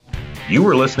You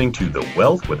are listening to the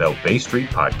Wealth Without Bay Street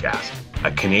podcast,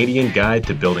 a Canadian guide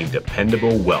to building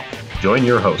dependable wealth. Join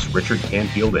your hosts, Richard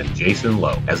Canfield and Jason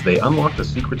Lowe, as they unlock the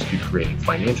secrets to creating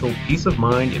financial peace of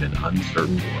mind in an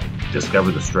uncertain world.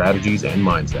 Discover the strategies and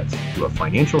mindsets to a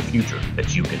financial future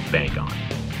that you can bank on.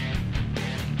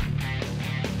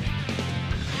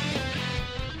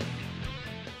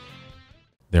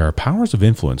 There are powers of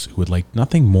influence who would like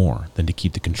nothing more than to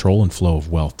keep the control and flow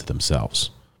of wealth to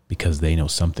themselves, because they know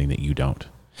something that you don't.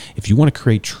 If you want to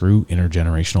create true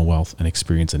intergenerational wealth and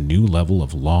experience a new level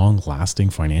of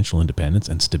long-lasting financial independence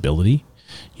and stability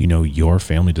you know your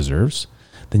family deserves,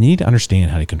 then you need to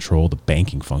understand how to control the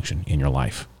banking function in your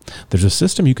life. There's a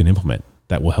system you can implement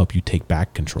that will help you take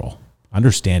back control.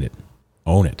 Understand it,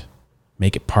 own it,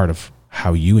 make it part of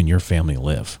how you and your family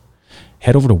live.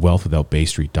 Head over to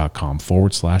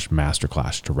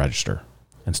wealthwithoutbaystreet.com/masterclass to register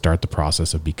and start the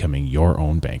process of becoming your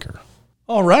own banker.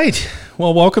 All right.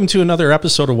 Well, welcome to another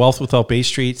episode of Wealth Without Bay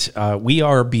Street. We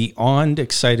are beyond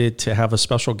excited to have a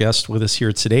special guest with us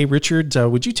here today. Richard,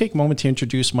 would you take a moment to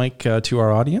introduce Mike to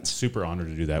our audience? Super honored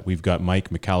to do that. We've got Mike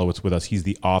Michalowicz with us. He's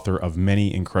the author of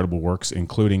many incredible works,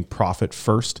 including Profit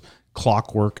First,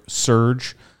 Clockwork,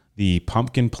 Surge, The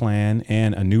Pumpkin Plan,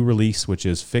 and a new release, which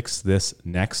is Fix This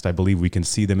Next. I believe we can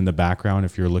see them in the background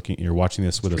if you're watching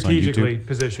this with us on YouTube. Strategically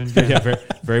positioned. Yeah, very,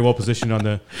 very well positioned on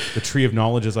the tree of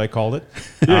knowledge, as I called it.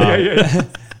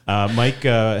 Mike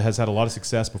has had a lot of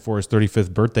success before his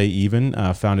 35th birthday even.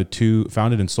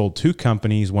 Founded and sold two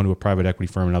companies, one to a private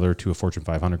equity firm, another to a Fortune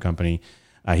 500 company.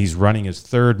 He's running his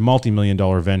third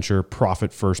multi-million-dollar venture,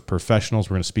 Profit First Professionals.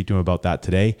 We're going to speak to him about that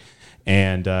today.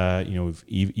 And, we've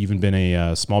even been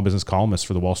a small business columnist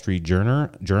for the Wall Street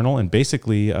Journal, and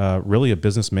basically really a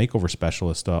business makeover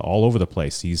specialist all over the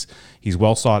place. He's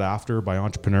well sought after by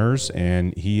entrepreneurs,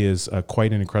 and he is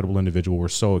quite an incredible individual. We're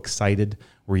so excited.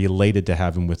 We're elated to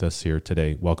have him with us here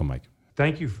today. Welcome, Mike.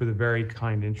 Thank you for the very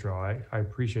kind intro. I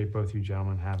appreciate both you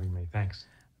gentlemen having me. Thanks.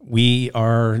 We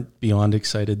are beyond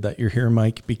excited that you're here,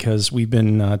 Mike, because we've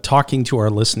been talking to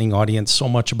our listening audience so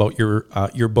much about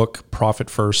your book, Profit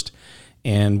First,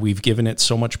 and we've given it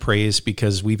so much praise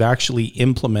because we've actually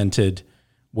implemented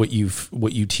what you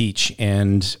teach,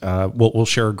 and we'll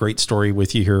share a great story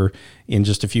with you here in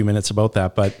just a few minutes about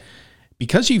that. But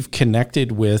because you've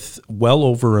connected with well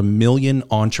over 1 million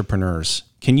entrepreneurs,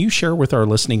 can you share with our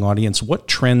listening audience what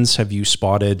trends have you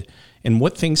spotted and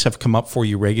what things have come up for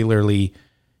you regularly?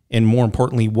 And more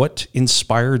importantly, what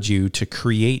inspired you to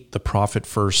create the Profit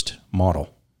First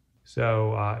model?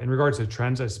 So in regards to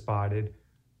trends I spotted,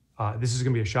 this is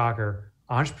going to be a shocker.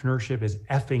 Entrepreneurship is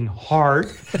effing hard.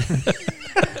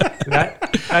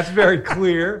 That's very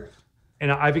clear.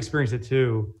 And I've experienced it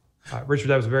too. Richard,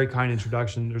 that was a very kind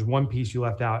introduction. There's one piece you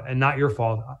left out, and not your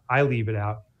fault. I leave it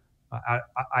out.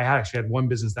 I actually had one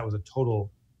business that was a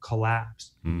total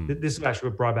collapse. This is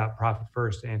actually what brought about Profit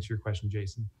First, to answer your question,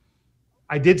 Jason.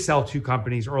 I did sell two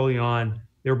companies early on.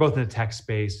 They were both in the tech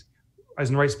space. I was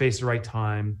in the right space at the right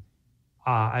time.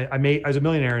 I was a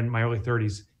millionaire in my early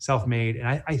 30s, self-made,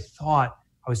 and I thought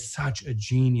I was such a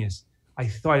genius. I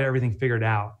thought I had everything figured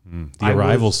out. The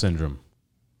arrival syndrome.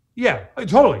 Yeah,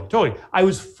 totally. I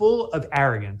was full of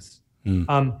arrogance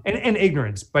and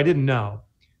ignorance, but I didn't know.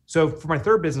 So for my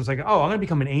third business, I'm going to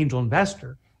become an angel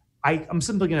investor. I'm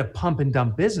simply going to pump and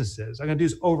dump businesses. I'm going to do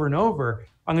this over and over.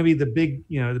 I'm going to be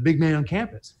the big man on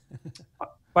campus.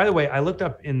 By the way, I looked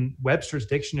up in Webster's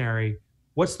dictionary,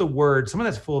 what's the word? Someone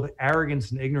that's full of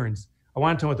arrogance and ignorance. I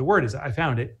wanted to know what the word is. I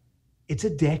found it. It's a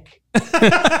dick.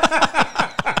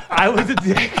 I was a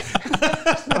dick.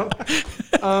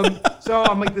 So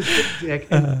I'm like this dick.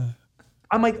 And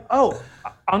I'm like, I'm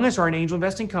going to start an angel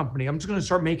investing company. I'm just going to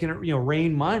start making it,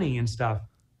 rain money and stuff.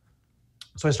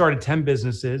 So I started 10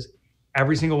 businesses.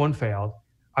 Every single one failed.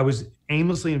 I was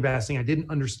aimlessly investing. I didn't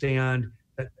understand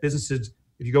that businesses,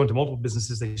 if you go into multiple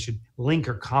businesses, they should link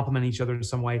or complement each other in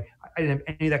some way. I didn't have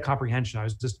any of that comprehension. I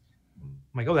was just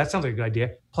like, that sounds like a good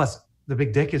idea. Plus, the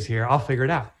big dick is here. I'll figure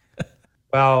it out.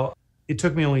 Well, it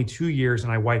took me only 2 years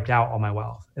and I wiped out all my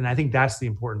wealth. And I think that's the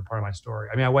important part of my story.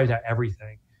 I mean, I wiped out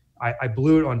everything. I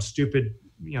blew it on stupid,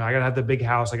 I got to have the big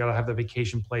house. I got to have the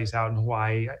vacation place out in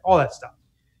Hawaii, all that stuff.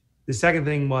 The second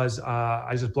thing was I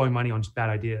was just blowing money on just bad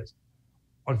ideas.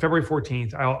 On February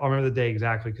 14th, I'll remember the day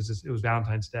exactly because it was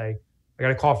Valentine's Day. I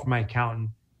got a call from my accountant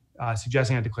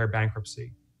suggesting I declare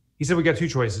bankruptcy. He said, we got two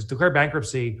choices: declare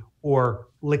bankruptcy or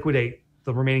liquidate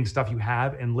the remaining stuff you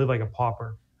have and live like a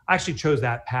pauper. I actually chose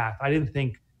that path. I didn't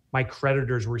think my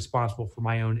creditors were responsible for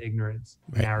my own ignorance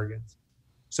and arrogance.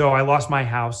 So I lost my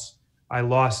house. I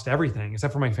lost everything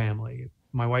except for my family.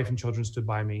 My wife and children stood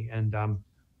by me, and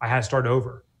I had to start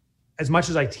over. as much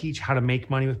as I teach how to make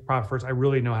money with Profit First, I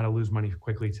really know how to lose money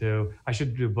quickly too. I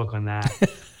should do a book on that.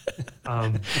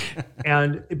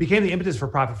 And it became the impetus for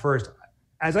Profit First.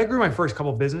 As I grew my first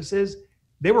couple of businesses,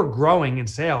 they were growing in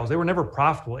sales. They were never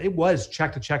profitable. It was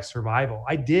check to check survival.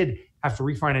 I did have to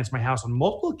refinance my house on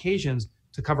multiple occasions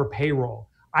to cover payroll.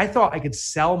 I thought I could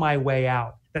sell my way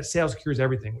out, that sales cures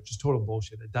everything, which is total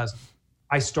bullshit. It doesn't.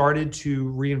 I started to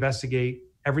reinvestigate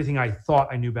everything I thought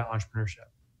I knew about entrepreneurship.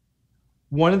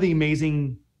 One of the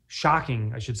amazing,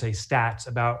 shocking, I should say, stats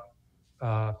about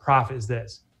profit is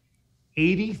this.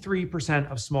 83%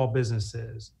 of small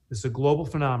businesses, this is a global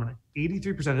phenomenon,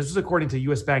 83%, this was according to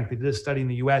US Bank, they did a study in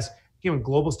the US, became a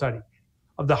global study.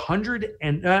 Of the 100,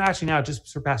 and actually now it just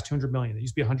surpassed 200 million, it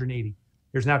used to be 180.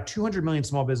 There's now 200 million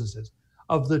small businesses.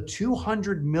 Of the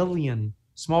 200 million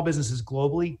small businesses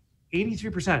globally,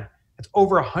 83%, that's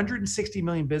over 160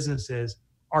 million businesses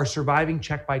are surviving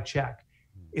check by check.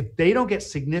 If they don't get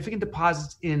significant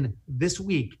deposits in this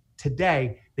week,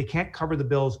 today, they can't cover the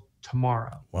bills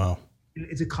tomorrow. Wow.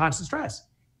 It's a constant stress.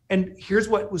 And here's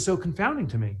what was so confounding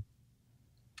to me.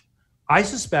 I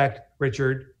suspect,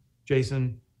 Richard,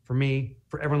 Jason, for me,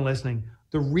 for everyone listening,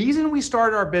 the reason we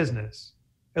started our business,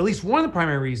 at least one of the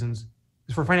primary reasons,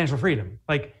 is for financial freedom.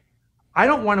 Like, I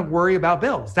don't want to worry about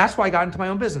bills. That's why I got into my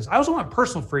own business. I also want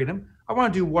personal freedom. I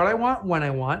want to do what I want, when I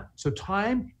want. So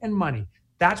time and money.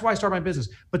 That's why I started my business.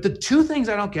 But the two things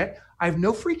I don't get, I have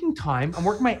no freaking time. I'm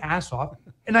working my ass off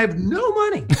and I have no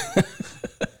money.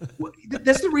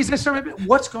 That's the reason I started my business.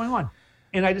 What's going on?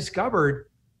 And I discovered,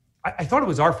 I thought it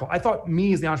was our fault. I thought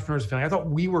me as the entrepreneur was failing. I thought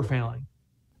we were failing.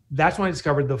 That's when I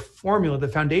discovered the formula, the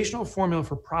foundational formula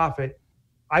for profit,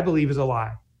 I believe is a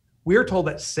lie. We are told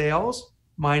that sales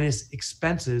minus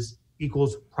expenses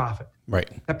equals profit. Right.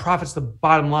 That profit's the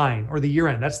bottom line or the year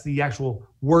end. That's the actual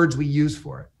words we use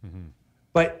for it. Mm-hmm.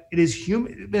 But it is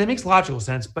human. It makes logical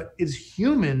sense, but it's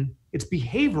human. It's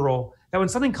behavioral that when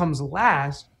something comes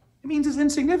last, it means it's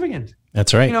insignificant.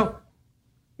 That's right. You know,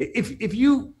 if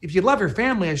you love your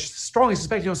family, I strongly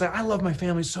suspect you don't say, I love my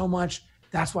family so much.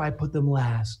 That's why I put them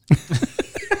last.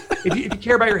 If you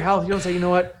care about your health, you don't say, you know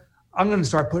what? I'm going to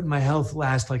start putting my health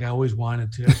last like I always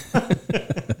wanted to.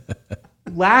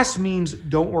 Last means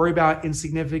don't worry about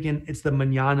insignificant. It's the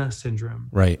manana syndrome.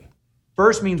 Right.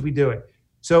 First means we do it.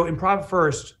 So in Profit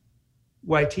First,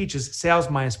 what I teach is sales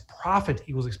minus profit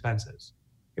equals expenses.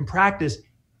 In practice,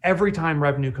 every time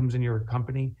revenue comes in your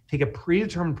company, take a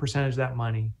predetermined percentage of that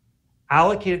money,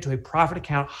 allocate it to a profit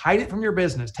account, hide it from your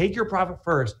business, take your profit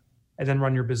first, and then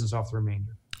run your business off the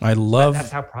remainder. I love that's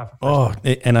how Profit First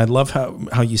works. And I love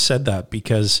how you said that,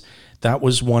 because that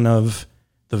was one of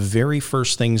the very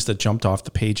first things that jumped off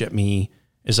the page at me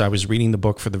as I was reading the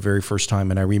book for the very first time.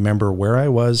 And I remember where I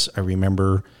was. I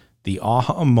remember the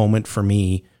aha moment for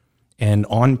me. And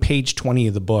on page 20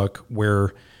 of the book,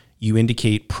 where you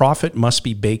indicate profit must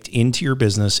be baked into your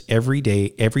business every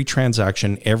day, every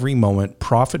transaction, every moment.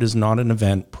 Profit is not an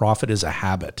event. Profit is a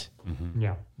habit. Mm-hmm.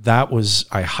 Yeah. That was,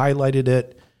 I highlighted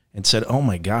it and said, oh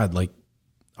my God, like,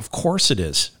 of course it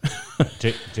is.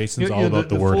 Jason's all about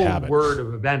the word habit. The word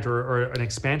of event or an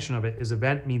expansion of it is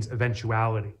event means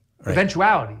eventuality. Right.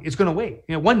 Eventuality. It's going to wait.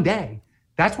 One day.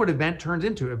 That's what event turns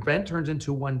into. Event turns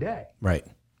into one day. Right.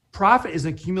 Profit is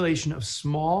an accumulation of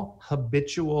small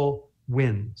habitual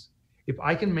wins. If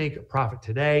I can make a profit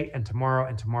today and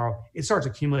tomorrow, it starts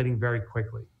accumulating very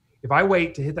quickly. If I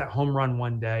wait to hit that home run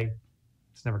one day,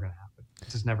 it's never going to happen. It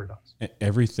just never does.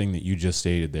 Everything that you just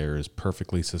stated there is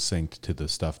perfectly succinct to the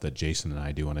stuff that Jason and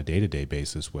I do on a day-to-day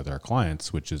basis with our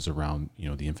clients, which is around,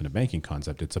 the infinite banking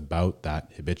concept. It's about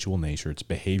that habitual nature. It's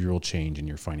behavioral change in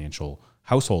your financial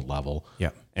household level.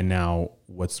 Yeah. And now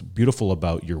what's beautiful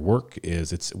about your work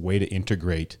is it's a way to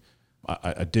integrate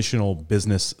additional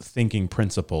business thinking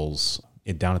principles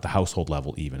down at the household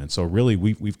level even. And so really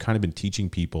we've kind of been teaching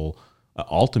people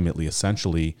ultimately,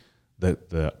 essentially,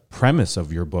 the premise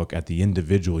of your book at the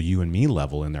individual you and me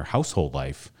level in their household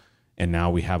life. And now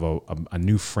we have a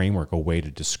new framework, a way to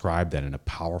describe that in a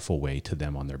powerful way to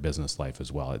them on their business life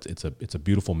as well. It's a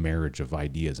beautiful marriage of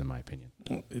ideas, in my opinion.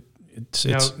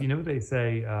 You know what they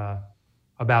say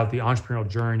about the entrepreneurial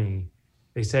journey?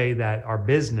 They say that our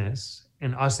business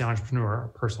and us, the entrepreneur, our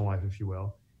personal life, if you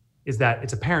will, is that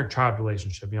it's a parent-child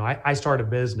relationship. I start a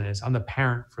business. I'm the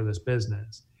parent for this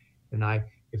business. And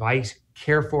if I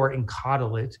care for it and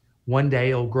coddle it, one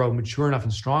day it'll grow mature enough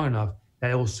and strong enough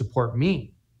that it will support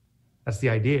me. That's the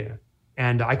idea.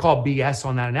 And I call BS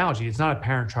on that analogy. It's not a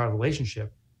parent-child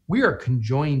relationship. We are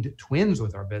conjoined twins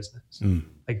with our business.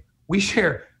 Like, we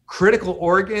share critical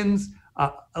organs,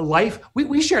 a life.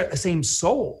 We share the same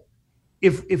soul.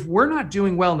 If we're not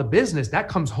doing well in the business, that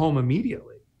comes home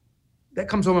immediately. that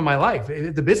comes home in my life.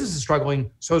 If the business is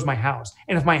struggling, so is my house.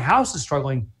 And if my house is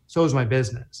struggling, so is my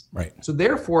business. Right. So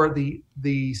therefore,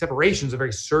 the separation is a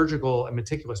very surgical and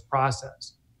meticulous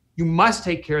process. You must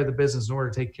take care of the business in order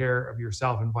to take care of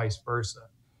yourself and vice versa.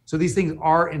 So these things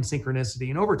are in synchronicity.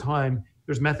 And over time,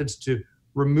 there's methods to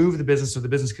remove the business so the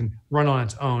business can run on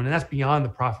its own. And that's beyond the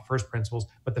profit first principles.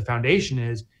 But the foundation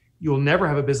is you will never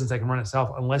have a business that can run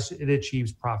itself unless it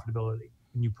achieves profitability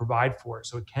and you provide for it.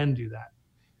 So it can do that.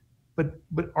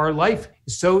 But our life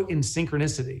is so in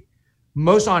synchronicity.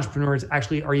 Most entrepreneurs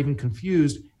actually are even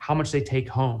confused how much they take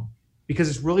home because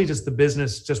it's really just the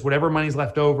business, just whatever money's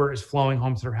left over is flowing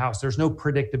home to their house. There's no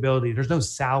predictability. There's no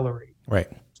salary. Right.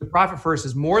 So profit first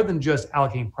is more than just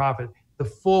allocating profit. The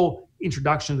full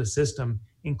introduction of the system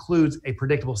includes a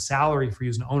predictable salary for you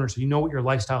as an owner. So you know what your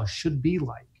lifestyle should be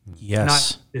like. Yes.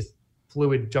 Not this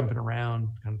fluid jumping around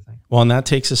kind of thing. Well, and that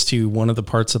takes us to one of the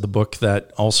parts of the book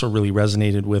that also really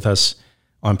resonated with us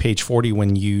on page 40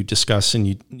 when you discuss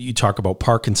and you talk about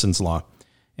Parkinson's law.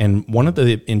 And one of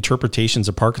the interpretations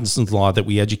of Parkinson's law that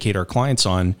we educate our clients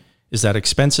on is that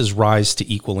expenses rise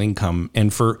to equal income.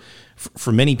 And for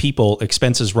many people,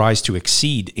 expenses rise to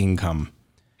exceed income.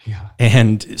 Yeah.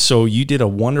 And so you did a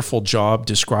wonderful job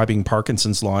describing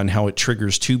Parkinson's law and how it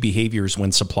triggers two behaviors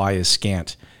when supply is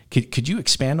scant. Could you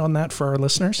expand on that for our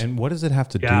listeners? And what does it have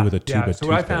to do with a tube of So toothpaste?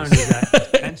 what I found is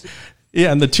that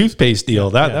Yeah, and the toothpaste deal.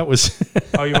 That was.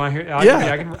 Oh, you want to hear? Yeah.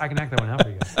 I can knock that one out for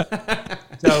you guys.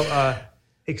 So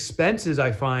expenses,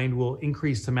 I find, will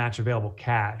increase to match available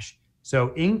cash.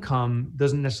 So income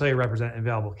doesn't necessarily represent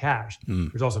available cash.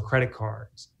 There's also credit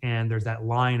cards, and there's that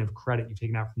line of credit you've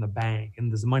taken out from the bank, and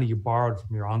there's the money you borrowed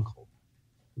from your uncle.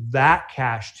 That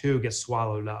cash too gets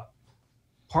swallowed up.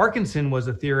 Parkinson was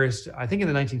a theorist, I think in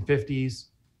the 1950s,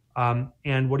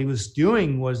 and what he was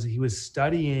doing was he was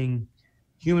studying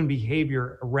human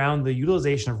behavior around the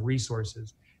utilization of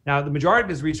resources. Now, the majority of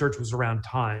his research was around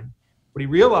time. What he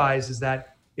realized is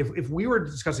that if we were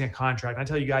discussing a contract, and I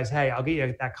tell you guys, hey, I'll get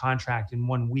you that contract in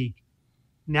 1 week.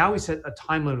 Now we set a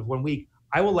time limit of 1 week.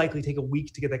 I will likely take a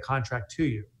week to get that contract to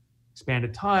you.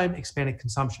 Expanded time, expanded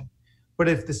consumption. But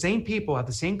if the same people have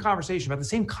the same conversation about the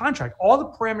same contract, all the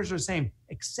parameters are the same,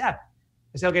 except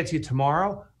I say I'll get to you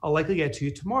tomorrow, I'll likely get to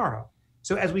you tomorrow.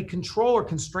 So as we control or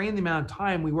constrain the amount of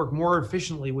time, we work more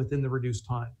efficiently within the reduced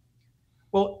time.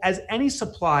 Well, as any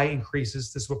supply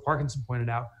increases, this is what Parkinson pointed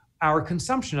out, our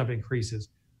consumption of it increases.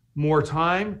 More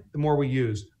time, the more we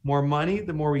use. More money,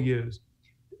 the more we use.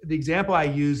 The example I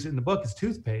use in the book is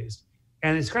toothpaste.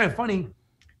 And it's kind of funny,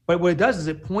 but what it does is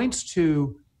it points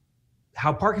to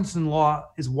how Parkinson's law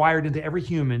is wired into every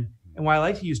human, and why I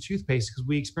like to use toothpaste because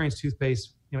we experience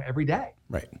toothpaste, every day,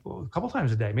 Right. Well, a couple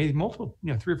times a day, maybe multiple,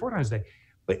 3 or 4 times a day.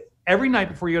 But every night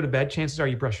before you go to bed, chances are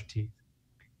you brush your teeth,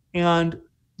 and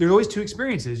there's always two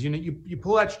experiences. You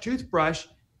pull out your toothbrush,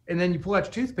 and then you pull out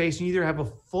your toothpaste, and you either have a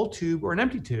full tube or an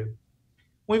empty tube.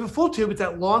 When you have a full tube, it's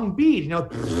that long bead,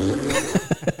 put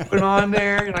it on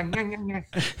there. You're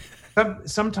like,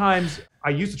 sometimes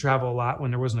I used to travel a lot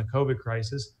when there wasn't a COVID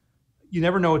crisis. You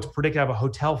never know what to predict out of a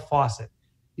hotel faucet.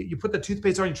 You put the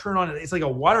toothpaste on, you turn it on, it's like a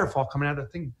waterfall coming out. The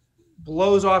thing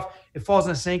blows off, it falls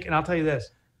in the sink. And I'll tell you this,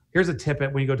 here's a tip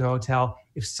when you go to a hotel.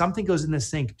 If something goes in the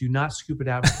sink, do not scoop it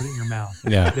out and put it in your mouth.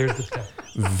 Yeah. There's the tip.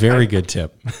 Very good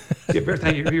tip.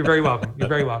 Thank you. You're very welcome. You're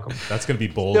very welcome. That's going to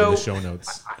be bold in the show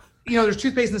notes. There's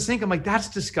toothpaste in the sink. I'm like, that's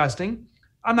disgusting.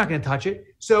 I'm not going to touch it.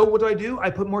 So what do? I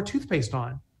put more toothpaste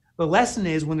on. The lesson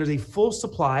is when there's a full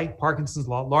supply, Parkinson's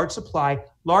law, large supply,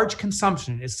 large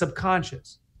consumption is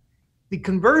subconscious. The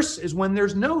converse is when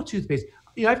there's no toothpaste.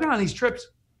 I've gone on these trips.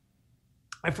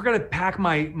 I forgot to pack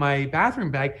my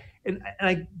bathroom bag, and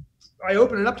I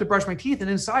open it up to brush my teeth, and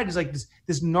inside is like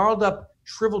this gnarled up,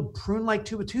 shriveled prune-like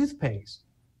tube of toothpaste.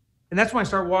 And that's when I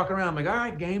start walking around. I'm like, all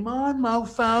right, game on,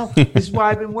 mofo. This is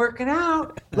why I've been working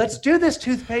out. Let's do this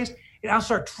toothpaste. And I'll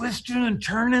start twisting and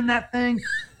turning that thing.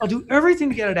 I'll do everything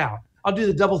to get it out. I'll do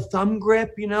the double thumb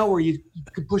grip, where you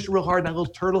could push it real hard and that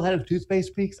little turtle head of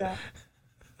toothpaste peeks out.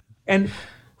 And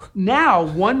now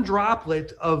one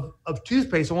droplet of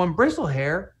toothpaste on one bristle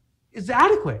hair is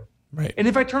adequate. Right. And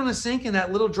if I turn the sink and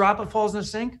that little droplet falls in the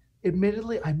sink,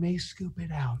 admittedly, I may scoop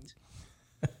it out.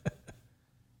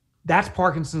 That's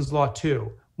Parkinson's law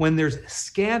too. When there's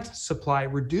scant supply,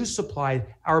 reduced supply,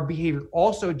 our behavior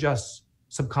also adjusts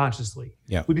subconsciously.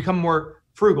 Yeah. We become more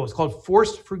frugal. It's called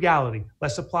forced frugality.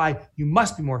 Less supply, you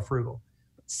must be more frugal.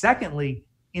 Secondly,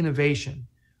 innovation.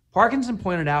 Parkinson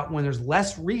pointed out when there's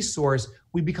less resource,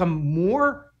 we become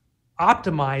more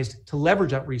optimized to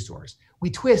leverage that resource. We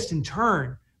twist and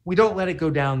turn. We don't let it go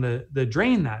down the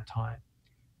drain that time.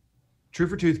 true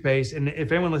for toothpaste. And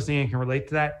if anyone listening can relate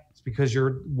to that, it's because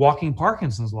you're walking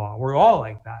Parkinson's law. We're all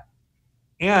like that.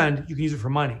 And you can use it for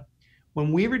money.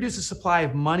 When we reduce the supply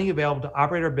of money available to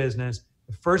operate our business,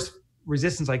 the first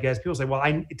resistance, I guess, people say, well,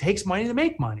 it takes money to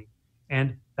make money.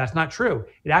 And that's not true.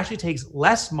 It actually takes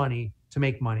less money to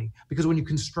make money, because when you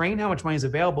constrain how much money is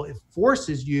available, it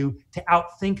forces you to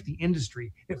outthink the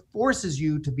industry. It forces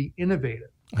you to be innovative.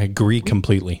 I agree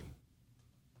completely.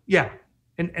 Yeah.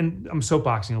 And I'm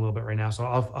soapboxing a little bit right now, so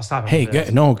I'll stop. Hey,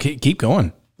 no, keep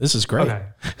going. This is great. Okay.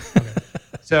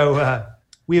 So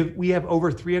we have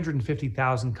over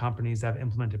 350,000 companies that have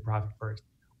implemented Profit First.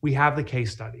 We have the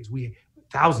case studies. We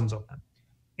thousands of them.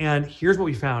 And here's what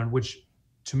we found, which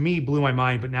to me blew my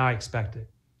mind, but now I expect it.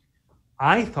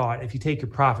 I thought if you take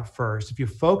your profit first, if you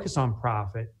focus on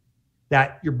profit,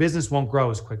 that your business won't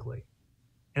grow as quickly.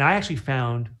 And I actually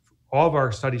found, all of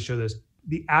our studies show this,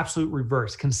 the absolute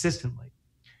reverse consistently.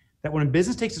 That when a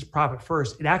business takes its profit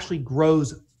first, it actually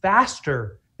grows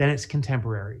faster than its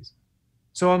contemporaries.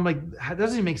 So I'm like, that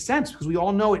doesn't even make sense, because we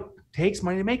all know it takes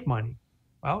money to make money.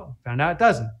 Well, found out it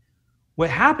doesn't.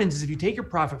 What happens is if you take your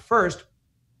profit first,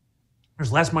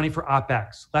 there's less money for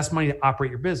OpEx, less money to operate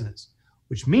your business,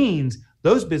 which means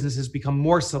those businesses become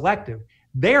more selective.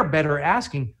 They're better at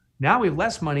asking, now we have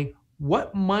less money,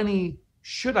 what money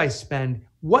should I spend?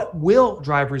 What will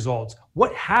drive results?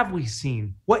 What have we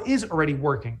seen? What is already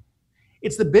working?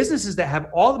 It's the businesses that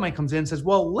have all the money comes in and says,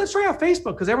 well, let's try out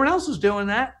Facebook because everyone else is doing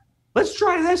that. Let's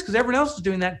try this because everyone else is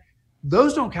doing that.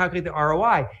 Those don't calculate the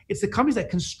ROI. It's the companies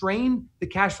that constrain the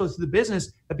cash flows to the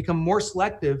business that become more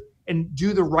selective and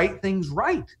do the right things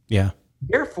right. Yeah.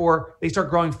 Therefore, they start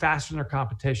growing faster than their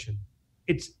competition.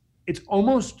 It's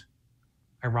almost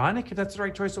ironic, if that's the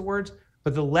right choice of words,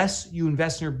 but the less you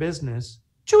invest in your business,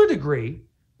 to a degree,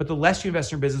 but the less you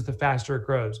invest in your business, the faster it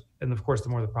grows. And of course, the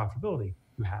more the profitability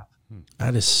you have.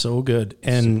 That is so good.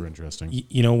 And super interesting.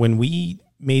 You know, when we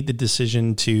made the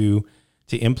decision to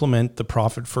implement the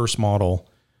Profit First model,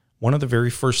 one of the very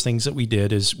first things that we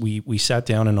did is we sat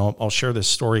down, and I'll share this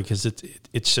story because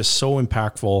it's just so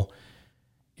impactful.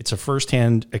 It's a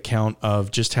firsthand account of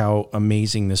just how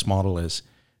amazing this model is.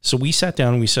 So we sat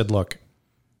down and we said, look,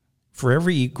 for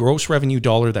every gross revenue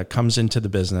dollar that comes into the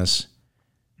business,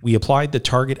 we applied the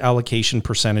target allocation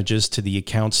percentages to the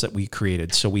accounts that we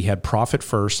created. So we had Profit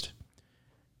First.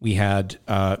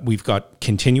 We've got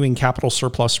continuing capital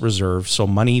surplus reserve. So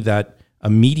money that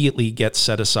immediately gets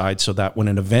set aside so that when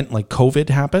an event like COVID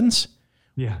happens,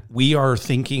 we are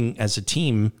thinking as a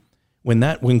team, when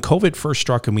COVID first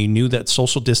struck and we knew that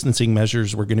social distancing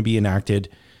measures were going to be enacted,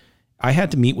 I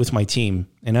had to meet with my team.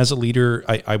 And as a leader,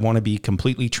 I want to be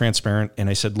completely transparent. And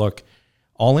I said, look,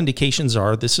 all indications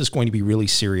are this is going to be really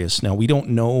serious. Now, we don't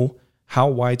know how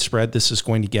widespread this is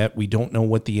going to get. We don't know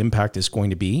what the impact is going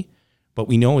to be, but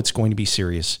we know it's going to be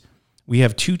serious. We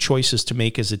have two choices to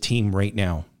make as a team right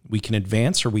now. We can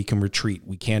advance or we can retreat.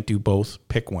 We can't do both.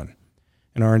 Pick one.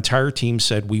 And our entire team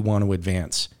said we want to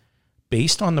advance.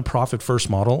 Based on the Profit First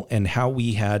model and how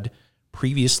we had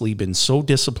previously been so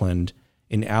disciplined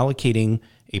in allocating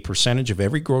a percentage of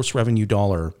every gross revenue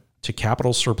dollar to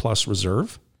capital surplus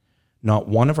reserve, not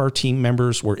one of our team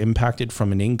members were impacted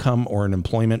from an income or an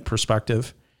employment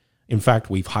perspective. In fact,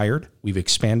 we've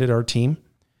expanded our team,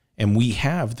 and we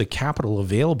have the capital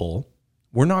available.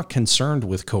 We're not concerned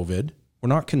with COVID. We're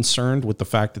not concerned with the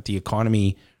fact that the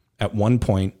economy at one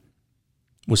point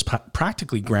was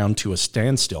practically ground to a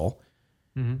standstill.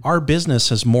 Mm-hmm. Our business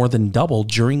has more than doubled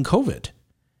during COVID.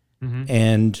 Mm-hmm.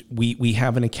 And we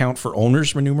have an account for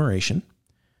owner's remuneration,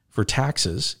 for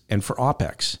taxes, and for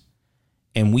OpEx.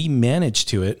 And we manage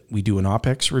to it. We do an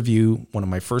OpEx review. One of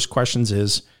my first questions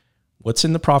is, what's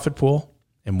in the profit pool?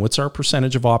 And what's our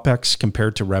percentage of OpEx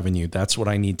compared to revenue? That's what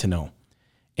I need to know.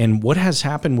 And what has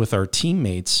happened with our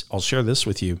teammates, I'll share this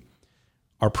with you.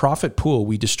 Our profit pool,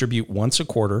 we distribute once a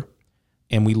quarter,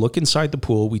 and we look inside the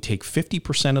pool. We take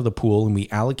 50% of the pool and we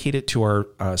allocate it to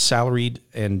our salaried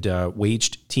and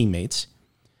waged teammates.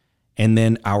 And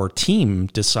then our team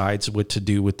decides what to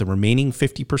do with the remaining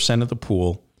 50% of the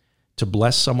pool to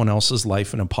bless someone else's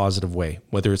life in a positive way,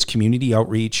 whether it's community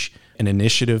outreach, an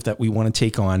initiative that we want to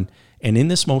take on. And in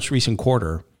this most recent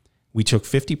quarter, we took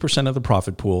 50% of the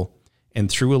profit pool, and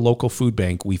through a local food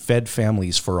bank, we fed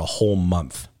families for a whole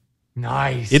month.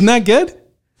 Nice. Isn't that good?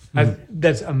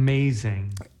 That's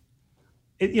amazing.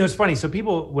 It's funny. So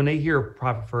people, when they hear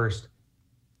Profit First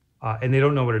and they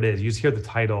don't know what it is, you just hear the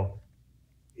title.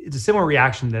 It's a similar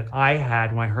reaction that I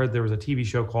had when I heard there was a TV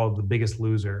show called The Biggest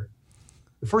Loser.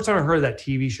 The first time I heard that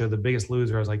TV show, The Biggest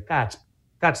Loser, I was like, that's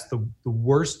the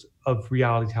worst of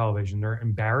reality television. They're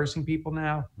embarrassing people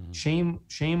now. Mm-hmm.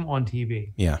 Shame on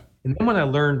TV. Yeah. And then when I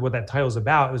learned what that title is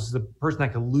about, it was the person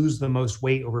that could lose the most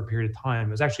weight over a period of time.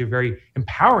 It was actually a very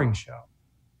empowering show.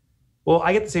 Well,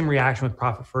 I get the same reaction with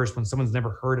Profit First when someone's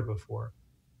never heard it before.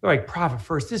 They're like, Profit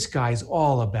First, this guy's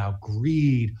all about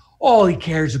greed. All he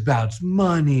cares about is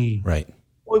money. Right.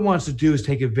 All he wants to do is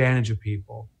take advantage of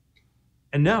people.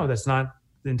 And no, that's not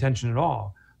the intention at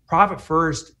all. Profit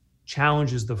First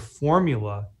challenges the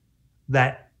formula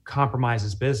that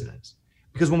compromises business.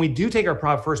 Because when we do take our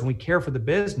profit first and we care for the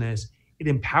business, it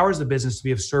empowers the business to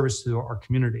be of service to our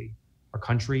community, our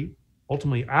country,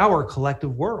 ultimately our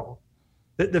collective world.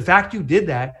 The fact you did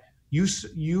that,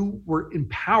 you were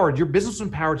empowered, your business was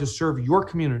empowered to serve your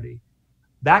community.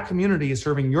 That community is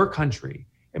serving your country.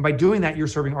 And by doing that, you're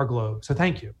serving our globe. So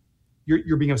thank you.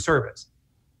 You're being of service.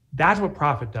 That's what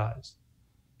profit does.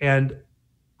 And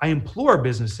I implore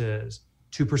businesses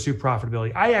to pursue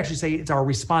profitability. I actually say it's our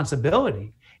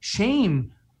responsibility.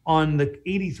 Shame on the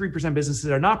 83% businesses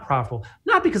that are not profitable,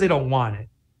 not because they don't want it.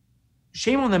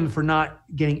 Shame on them for not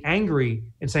getting angry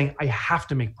and saying, I have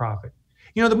to make profit.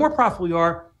 You know, the more profitable we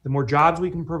are, the more jobs we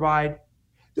can provide.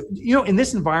 You know, in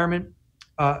this environment,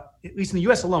 at least in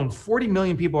the US alone, 40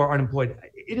 million people are unemployed.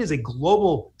 It is a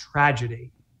global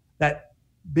tragedy that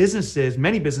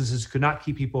many businesses could not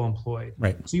keep people employed.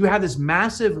 Right. So you have this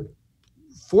massive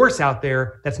force out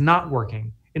there that's not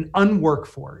working, an unwork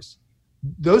force.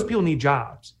 Those people need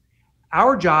jobs.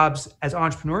 Our jobs as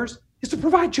entrepreneurs is to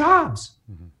provide jobs.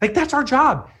 Mm-hmm. Like that's our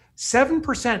job.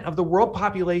 7% of the world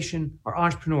population are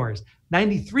entrepreneurs.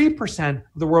 93% of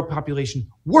the world population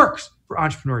works for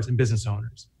entrepreneurs and business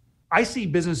owners. I see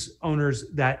business owners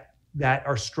that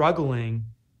are struggling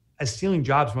as stealing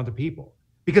jobs from other people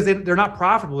because they're not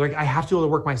profitable. They're like, I have to be able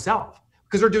to work myself.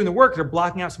 Because they're doing the work, they're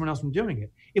blocking out someone else from doing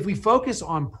it. If we focus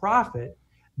on profit,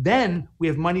 then we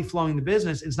have money flowing in the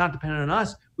business. It's not dependent on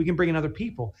us. We can bring in other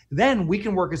people. Then we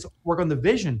can work on the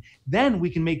vision. Then we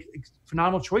can make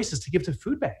phenomenal choices to give to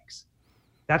food banks.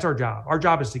 That's our job. Our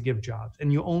job is to give jobs,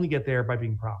 and you only get there by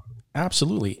being profitable.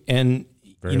 Absolutely, and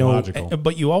very logical.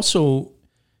 But you also,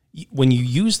 when you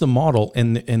use the model,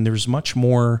 and there's much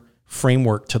more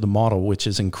framework to the model, which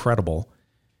is incredible.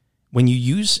 When you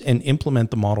use and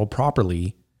implement the model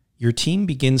properly, your team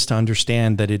begins to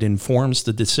understand that it informs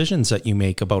the decisions that you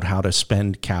make about how to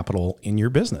spend capital in your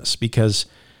business. Because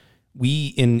we,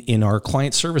 in our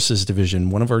client services division,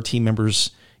 one of our team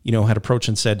members, had approached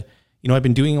and said, I've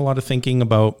been doing a lot of thinking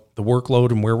about the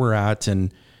workload and where we're at.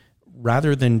 And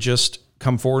rather than just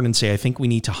come forward and say, I think we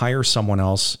need to hire someone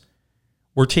else,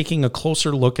 we're taking a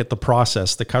closer look at the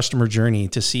process, the customer journey,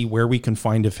 to see where we can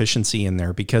find efficiency in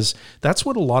there. Because that's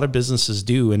what a lot of businesses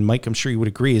do. And Mike, I'm sure you would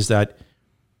agree, is that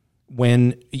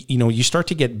when you start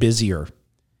to get busier,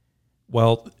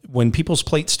 well, when people's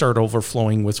plates start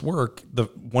overflowing with work,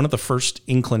 one of the first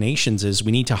inclinations is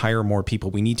we need to hire more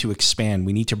people. We need to expand.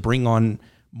 We need to bring on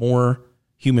more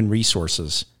human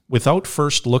resources without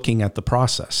first looking at the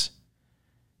process.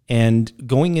 And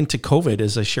going into COVID,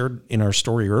 as I shared in our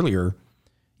story earlier,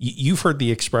 you've heard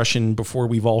the expression before,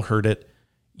 we've all heard it.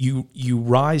 You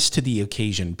rise to the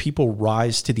occasion. People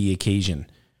rise to the occasion.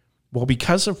 Well,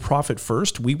 because of Profit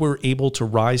First, we were able to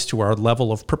rise to our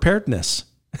level of preparedness.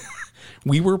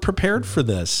 We were prepared for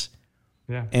this.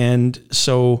 Yeah. And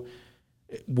so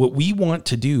what we want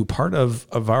to do, part of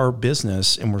our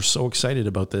business, and we're so excited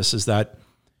about this, is that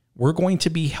we're going to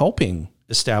be helping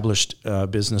established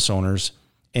business owners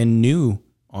and new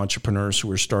entrepreneurs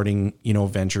who are starting,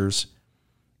 ventures.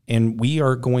 And we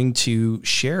are going to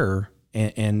share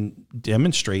and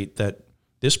demonstrate that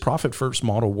this Profit First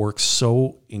model works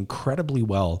so incredibly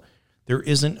well. There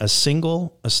isn't a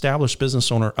single established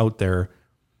business owner out there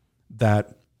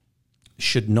that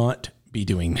should not be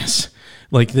doing this.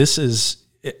 Like, this is,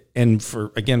 and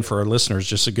for our listeners,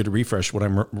 just a good refresh, what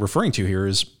I'm referring to here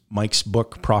is Mike's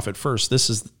book, Profit First. This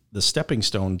is the stepping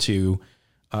stone to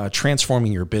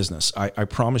transforming your business. I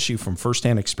promise you from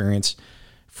firsthand experience,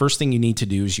 first thing you need to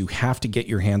do is you have to get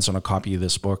your hands on a copy of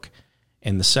this book.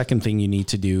 And the second thing you need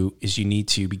to do is you need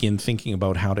to begin thinking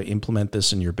about how to implement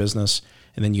this in your business.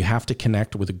 And then you have to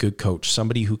connect with a good coach,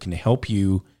 somebody who can help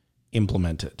you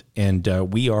implement it. And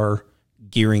we are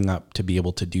gearing up to be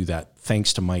able to do that.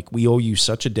 Thanks to Mike. We owe you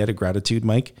such a debt of gratitude,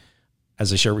 Mike.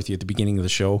 As I shared with you at the beginning of the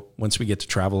show, once we get to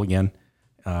travel again,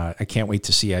 I can't wait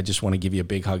to see you. I just want to give you a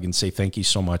big hug and say thank you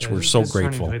so much. We're so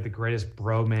grateful. Like the greatest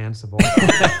bromance of all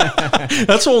time.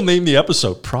 That's what we'll name the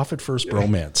episode, Profit First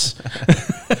Bromance.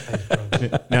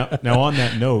 Now, on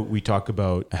that note, we talk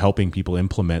about helping people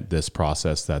implement this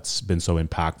process that's been so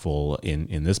impactful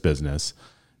in this business.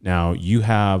 Now, you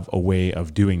have a way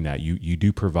of doing that. You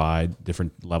do provide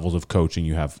different levels of coaching.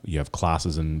 You have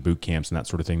classes and boot camps and that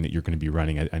sort of thing that you're going to be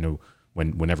running. I know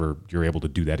whenever you're able to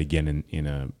do that again in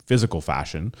a physical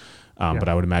fashion. But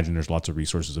I would imagine there's lots of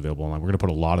resources available online. We're going to put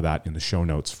a lot of that in the show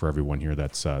notes for everyone here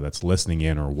that's listening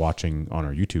in or watching on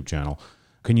our YouTube channel.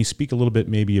 Can you speak a little bit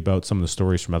maybe about some of the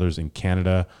stories from others in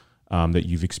Canada that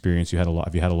you've experienced?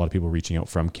 Have you had a lot of people reaching out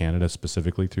from Canada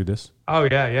specifically through this? Oh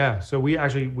yeah. So we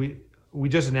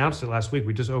just announced it last week.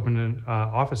 We just opened an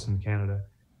office in Canada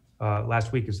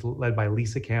last week. It's led by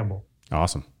Lisa Campbell.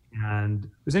 Awesome. And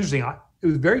it was interesting. It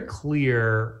was very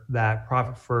clear that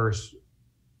Profit First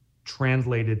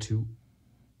translated to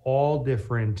all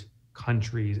different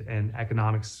countries and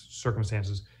economic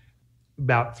circumstances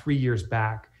about 3 years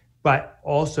back, but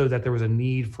also that there was a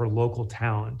need for local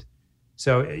talent.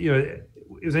 So, it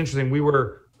was interesting.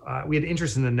 We had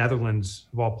interest in the Netherlands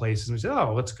of all places. And we said,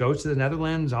 oh, let's go to the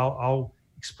Netherlands. I'll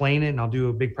explain it and I'll do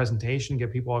a big presentation,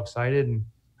 get people all excited. And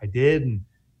I did, and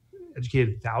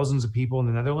educated thousands of people in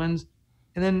the Netherlands.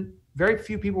 And then very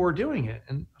few people were doing it.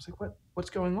 And I was like, what's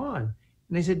going on? And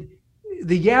they said,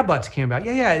 the yeah buts came about.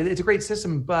 Yeah, it's a great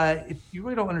system, but if you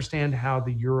really don't understand how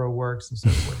the euro works and so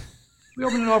forth. We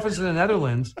opened an office in the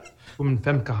Netherlands. Woman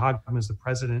Femke Halsema is the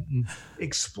president, and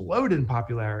exploded in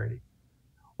popularity.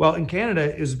 Well, in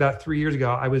Canada, it was about 3 years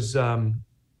ago. I was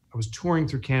touring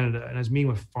through Canada, and I was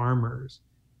meeting with farmers.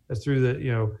 That's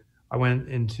through I went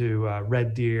into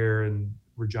Red Deer and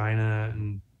Regina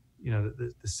and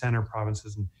the center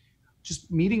provinces, and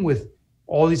just meeting with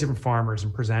all these different farmers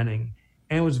and presenting.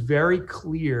 And it was very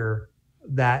clear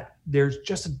that there's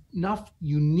just enough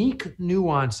unique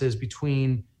nuances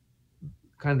between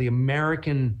kind of the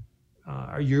American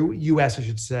or U.S., I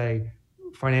should say,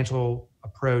 financial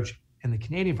approach and the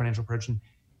Canadian financial approach, and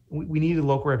we needed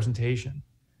local representation.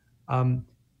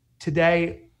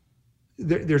 Today,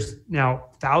 there's now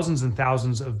thousands and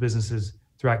thousands of businesses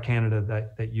throughout Canada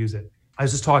that use it. I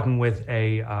was just talking with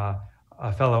a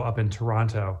fellow up in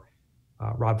Toronto,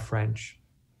 Rob French,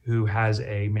 who has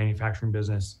a manufacturing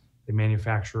business. They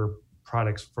manufacture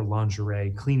products for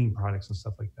lingerie, cleaning products and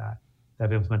stuff like that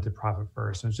have implemented Profit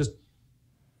First. And it's just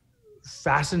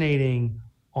fascinating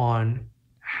on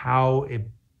how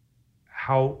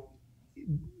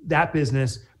that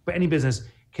business, but any business,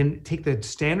 can take the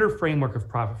standard framework of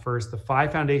Profit First, the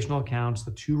 5 foundational accounts,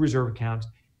 the 2 reserve accounts,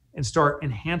 and start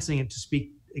enhancing it to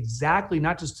speak exactly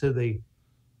not just to the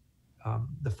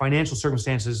financial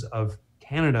circumstances of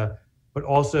Canada, but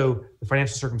also the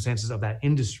financial circumstances of that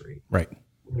industry. Right.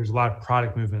 There's a lot of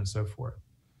product movement and so forth.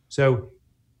 So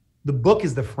the book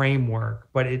is the framework,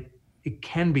 but it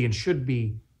can be and should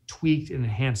be tweaked and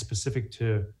enhanced specific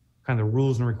to kind of the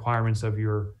rules and requirements of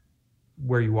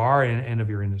where you are and of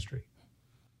your industry.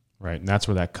 Right. And that's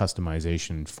where that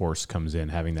customization force comes in,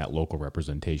 having that local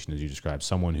representation, as you described,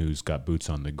 someone who's got boots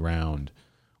on the ground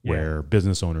where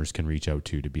business owners can reach out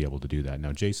to be able to do that.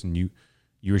 Now, Jason, you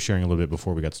were sharing a little bit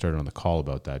before we got started on the call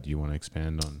about that. Do you want to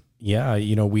expand on? Yeah,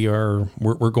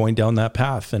 we're going down that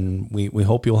path, and we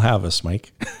hope you'll have us,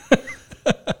 Mike.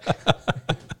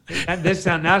 This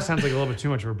sounds like a little bit too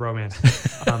much of a bromance.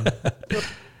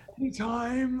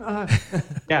 Anytime.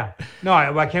 Yeah. No,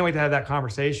 I can't wait to have that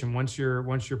conversation. Once you're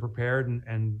prepared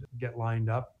and get lined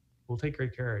up, we'll take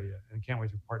great care of you, and can't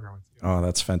wait to partner with you. Oh,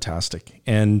 that's fantastic.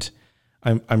 And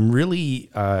I'm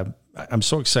really I'm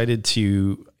so excited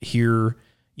to hear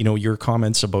your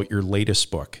comments about your latest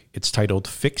book. It's titled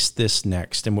Fix This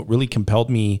Next. And what really compelled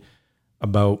me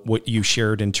about what you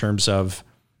shared in terms of,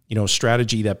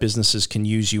 strategy that businesses can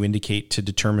use, you indicate, to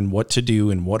determine what to do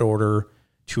in what order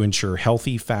to ensure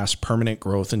healthy, fast, permanent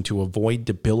growth and to avoid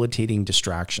debilitating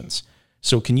distractions.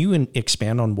 So can you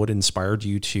expand on what inspired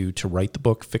you to write the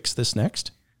book, Fix This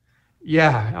Next?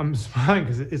 Yeah, I'm smiling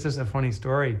because it's just a funny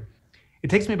story. It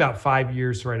takes me about 5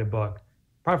 years to write a book.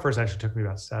 Profit First actually took me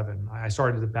about 7. I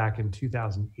started it back in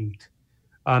 2008.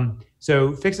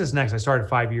 So Fix This Next, I started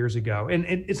 5 years ago. And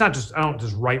it's not just, I don't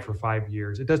just write for 5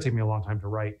 years. It does take me a long time to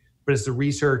write, but it's the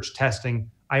research, testing.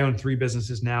 I own 3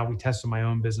 businesses now. We test on my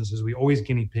own businesses. We always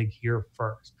guinea pig here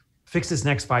first. Fix This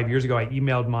Next 5 years ago, I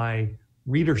emailed my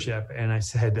readership and I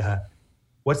said,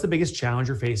 what's the biggest challenge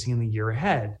you're facing in the year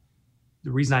ahead?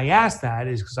 The reason I asked that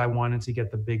is because I wanted to get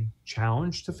the big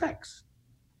challenge to fix.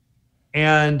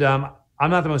 And I'm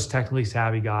not the most technically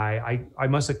savvy guy. I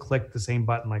must have clicked the same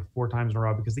button like 4 times in a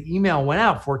row because the email went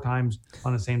out 4 times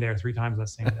on the same day or 3 times on the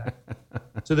same day.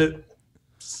 So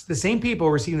the same people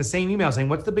are receiving the same email saying,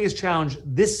 what's the biggest challenge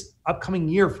this upcoming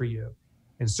year for you?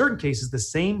 In certain cases, the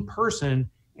same person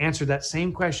answered that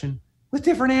same question with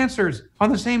different answers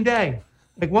on the same day.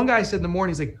 Like one guy said in the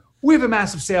morning, he's like, we have a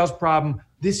massive sales problem.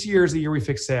 This year is the year we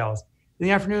fix sales. In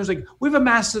the afternoon, it's like, we have a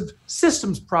massive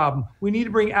systems problem. We need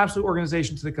to bring absolute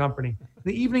organization to the company. In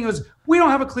the evening, it was, we don't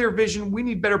have a clear vision. We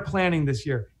need better planning this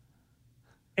year.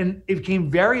 And it became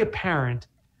very apparent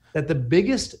that the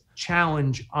biggest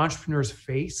challenge entrepreneurs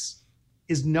face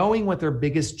is knowing what their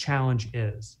biggest challenge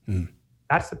is.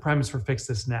 That's the premise for Fix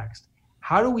This Next.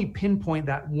 How do we pinpoint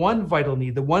that one vital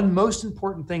need, the one most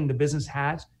important thing the business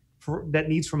has that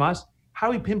needs from us? How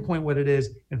do we pinpoint what it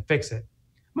is and fix it?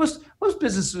 Most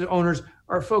business owners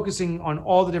are focusing on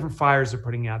all the different fires they're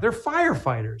putting out. They're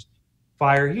firefighters.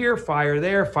 Fire here, fire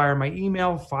there, fire my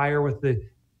email, fire with the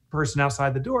person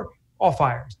outside the door, all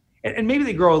fires. And maybe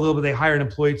they grow a little bit, they hire an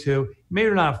employee too. Maybe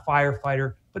they're not a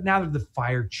firefighter, but now they're the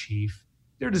fire chief.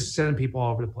 They're just sending people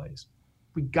all over the place.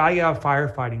 We gotta get out of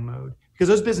firefighting mode because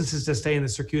those businesses just stay in the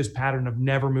circuitous pattern of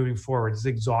never moving forward. It's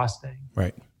exhausting.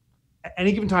 Right. At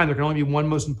any given time, there can only be one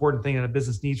most important thing that a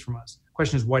business needs from us. The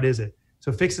question is, what is it?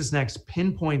 So Fix This Next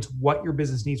pinpoints what your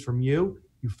business needs from you.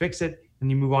 You fix it, and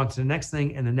you move on to the next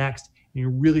thing and the next, and you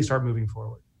really start moving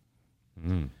forward.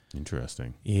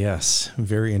 Interesting. Yes,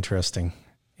 very interesting.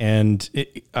 And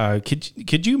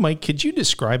could you, Mike,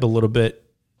 describe a little bit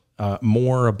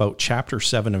more about chapter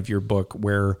 7 of your book,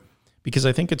 where, because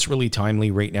I think it's really timely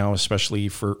right now, especially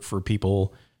for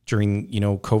people during,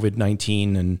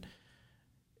 COVID-19, and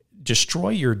destroy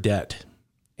your debt.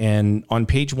 And on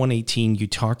page 118, you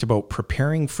talked about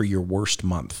preparing for your worst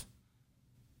month.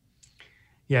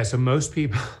 Yeah. So most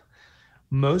people,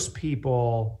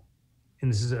 and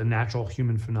this is a natural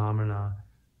human phenomena,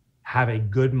 have a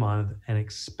good month and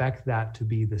expect that to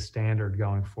be the standard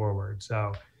going forward.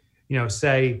 So,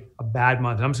 say a bad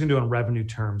month, and I'm just gonna do it on revenue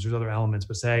terms, there's other elements,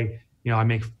 but say, I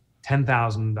make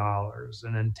 $10,000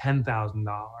 and then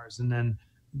 $10,000. And then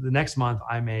the next month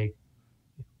I make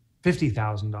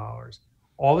 $50,000.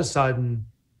 All of a sudden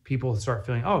people start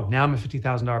feeling, oh, now I'm a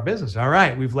 $50,000 business. All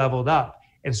right, we've leveled up,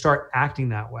 and start acting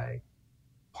that way.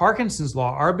 Parkinson's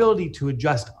law, our ability to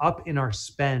adjust up in our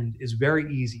spend is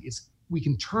very easy. We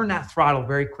can turn that throttle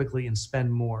very quickly and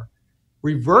spend more.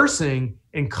 Reversing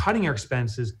and cutting our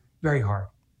expenses, very hard,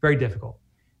 very difficult.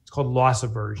 It's called loss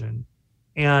aversion.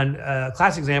 And a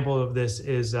classic example of this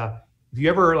is if you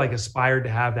ever aspired to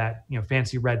have that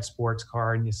fancy red sports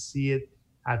car and you see it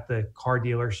at the car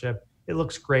dealership, it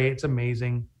looks great, it's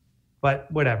amazing, but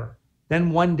whatever.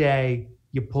 Then one day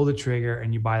you pull the trigger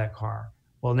and you buy that car.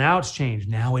 Well, now it's changed.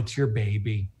 Now it's your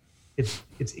baby. It's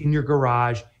in your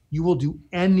garage. You will do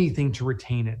anything to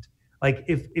retain it. Like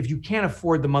if you can't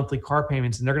afford the monthly car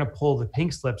payments and they're going to pull the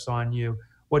pink slips on you,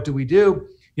 what do? We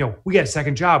get a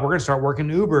second job. We're going to start working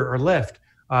Uber or Lyft.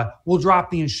 We'll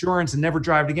drop the insurance and never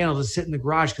drive it again. I'll just sit in the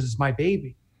garage because it's my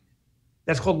baby.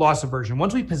 That's called loss aversion.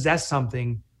 Once we possess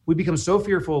something, we become so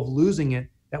fearful of losing it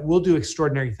that we'll do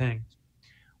extraordinary things.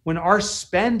 When our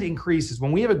spend increases,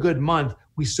 when we have a good month,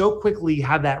 we so quickly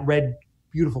have that red,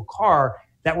 beautiful car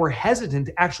that we're hesitant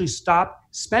to actually stop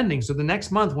spending. So the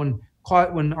next month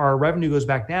when our revenue goes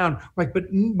back down, we're like,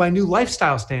 but my new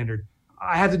lifestyle standard,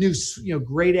 I have the new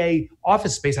grade A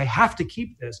office space, I have to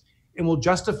keep this. And we'll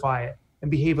justify it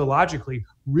and behave illogically,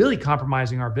 really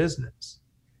compromising our business.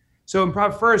 So in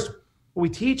Profit First, what we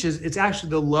teach is it's actually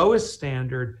the lowest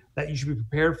standard that you should be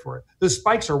prepared for it. Those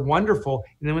spikes are wonderful.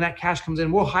 And then when that cash comes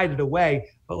in, we'll hide it away,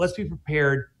 but let's be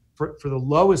prepared for the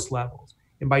lowest levels.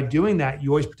 And by doing that, you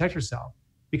always protect yourself.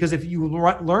 Because if you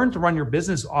learn to run your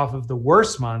business off of the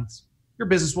worst months, your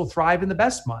business will thrive in the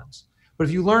best months. But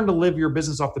if you learn to live your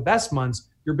business off the best months,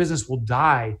 your business will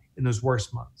die in those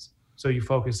worst months. So you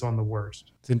focus on the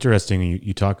worst. It's interesting.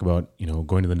 You talk about,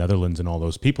 going to the Netherlands and all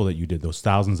those people that you did, those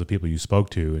thousands of people you spoke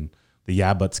to, and the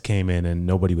yeah buts came in and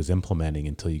nobody was implementing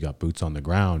until you got boots on the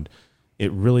ground.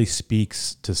 It really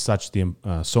speaks to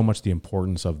so much the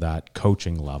importance of that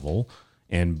coaching level,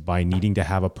 and by needing to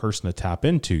have a person to tap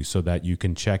into so that you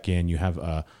can check in. You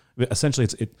have essentially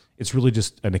it's really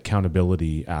just an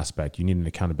accountability aspect. You need an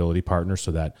accountability partner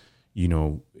so that you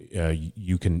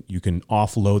can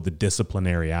offload the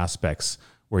disciplinary aspects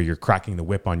where you're cracking the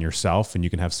whip on yourself, and you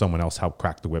can have someone else help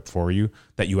crack the whip for you,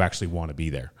 that you actually want to be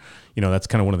there. That's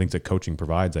kind of one of the things that coaching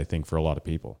provides, I think, for a lot of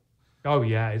people. Oh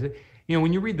yeah.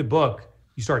 When you read the book,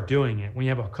 you start doing it. When you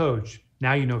have a coach,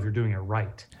 now you know if you're doing it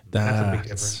right. That's a big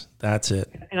difference. That's it.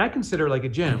 And I consider like a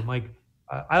gym.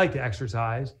 I like to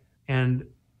exercise, and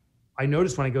I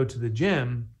notice when I go to the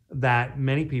gym that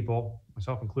many people,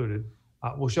 myself included,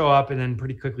 will show up and then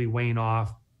pretty quickly wane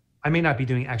off. I may not be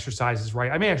doing exercises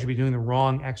right. I may actually be doing the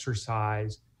wrong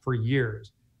exercise for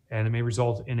years, and it may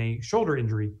result in a shoulder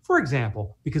injury, for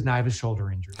example, because now I have a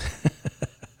shoulder injury.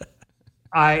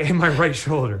 In my right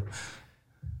shoulder.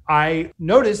 I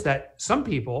noticed that some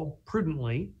people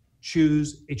prudently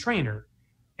choose a trainer,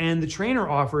 And the trainer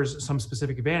offers some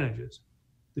specific advantages.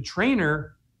 The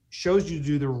trainer shows you to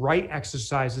do the right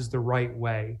exercises the right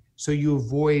way so you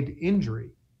avoid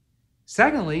injury.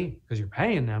 Secondly, because you're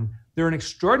paying them, they're an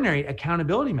extraordinary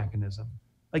accountability mechanism.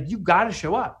 Like, you've got to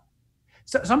show up.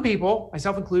 So some people,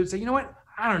 myself included, say, you know what?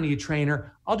 I don't need a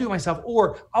trainer. I'll do it myself,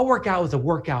 or I'll work out with a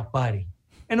workout buddy.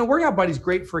 And a workout buddy is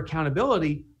great for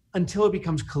accountability until it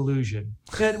becomes collusion.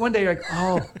 And one day you're like,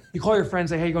 oh, you call your friend and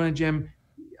say, hey, you going to the gym?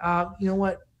 You know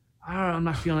what? I don't know, I'm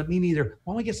not feeling it. Me neither.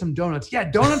 Why don't we get some donuts? Yeah,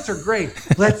 donuts are great.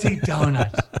 Let's eat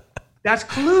donuts. That's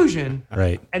collusion.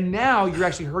 Right. And now you're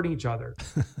actually hurting each other.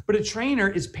 But a trainer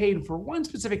is paid for one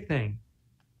specific thing,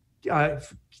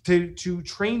 to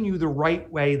train you the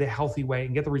right way, the healthy way,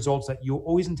 and get the results that you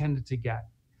always intended to get.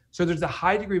 So there's a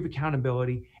high degree of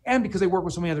accountability. And because they work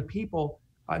with so many other people,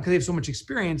 because they have so much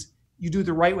experience, you do it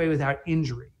the right way without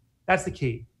injury. That's the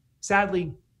key.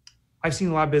 Sadly, I've seen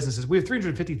a lot of businesses. We have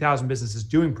 350,000 businesses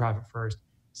doing Profit First.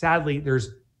 Sadly,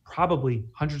 there's probably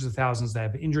hundreds of thousands that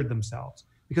have injured themselves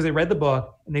because they read the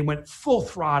book and they went full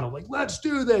throttle, like, let's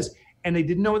do this. And they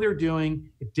didn't know what they were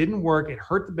doing. It didn't work. It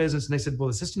hurt the business. And they said, well,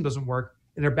 the system doesn't work.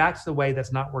 And they're back to the way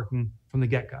that's not working from the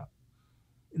get-go.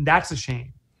 And that's a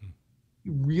shame.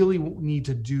 You really need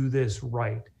to do this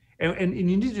right. And you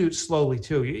need to do it slowly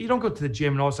too. You don't go to the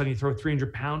gym and all of a sudden you throw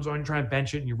 300 pounds on, you try and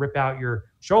bench it and you rip out your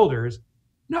shoulders.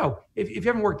 No, if you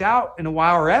haven't worked out in a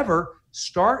while or ever,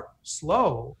 start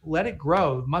slow, let it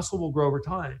grow. Muscle will grow over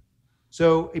time.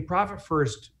 So a Profit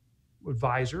First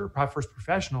advisor, Profit First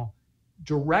professional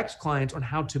directs clients on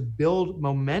how to build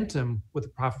momentum with the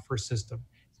Profit First system.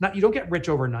 It's not, you don't get rich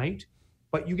overnight,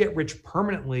 but you get rich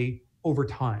permanently over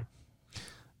time.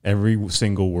 Every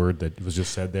single word that was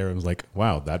just said there, it was like,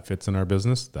 wow, that fits in our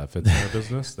business. That fits in our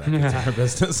business. That fits in our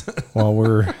business. Well,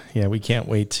 we can't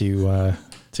wait to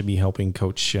be helping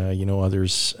coach,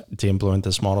 others to implement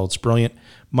this model. It's brilliant.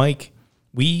 Mike,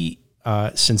 we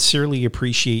sincerely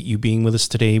appreciate you being with us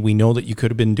today. We know that you could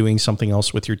have been doing something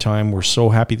else with your time. We're so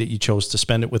happy that you chose to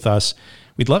spend it with us.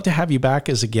 We'd love to have you back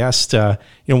as a guest,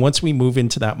 once we move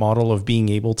into that model of being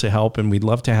able to help, and we'd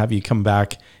love to have you come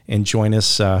back and join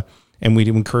us. And we'd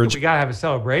encourage. We got to have a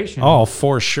celebration. Oh,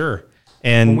 for sure.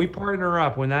 And when we partner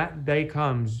up, when that day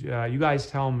comes, you guys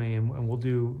tell me, and we'll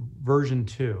do version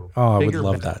 2. Oh, bigger, I would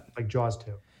love better, that. like Jaws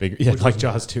 2. Bigger, yeah, like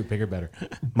Jaws 2, bigger, better.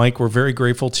 Mike, we're very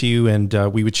grateful to you, and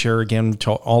we would share again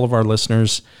to all of our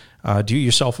listeners, do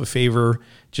yourself a favor,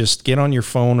 just get on your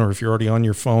phone, or if you're already on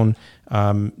your phone,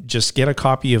 just get a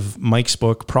copy of Mike's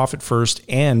book, Profit First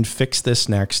and Fix This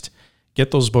Next.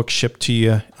 Get those books shipped to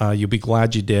you. You'll be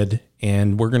glad you did.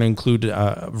 And we're going to include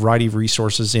a variety of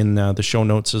resources in the show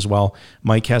notes as well.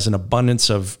 Mike has an abundance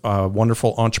of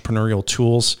wonderful entrepreneurial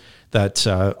tools that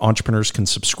entrepreneurs can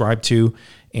subscribe to.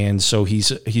 And so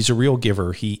he's a real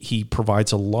giver. He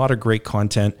provides a lot of great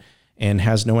content and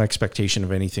has no expectation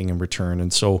of anything in return.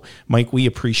 And so, Mike, we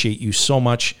appreciate you so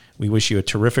much. We wish you a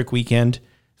terrific weekend.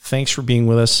 Thanks for being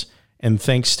with us. And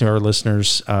thanks to our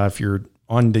listeners. If you're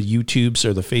on the YouTubes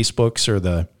or the Facebooks or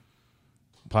the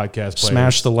podcast players,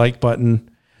 smash the like button,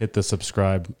 hit the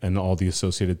subscribe, and all the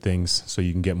associated things so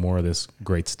you can get more of this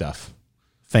great stuff.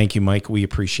 Thank you, Mike. We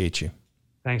appreciate you.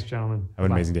 Thanks, gentlemen. Have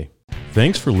an amazing day.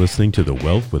 Thanks for listening to the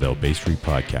Wealth Without Bay Street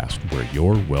podcast, where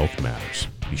your wealth matters.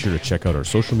 Be sure to check out our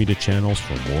social media channels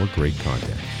for more great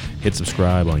content. Hit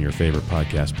subscribe on your favorite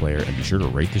podcast player and be sure to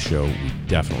rate the show. We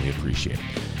definitely appreciate it.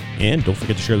 And don't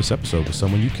forget to share this episode with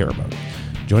someone you care about.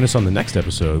 Join us on the next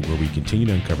episode where we continue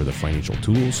to uncover the financial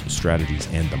tools, strategies,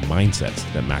 and the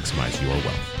mindsets that maximize your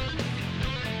wealth.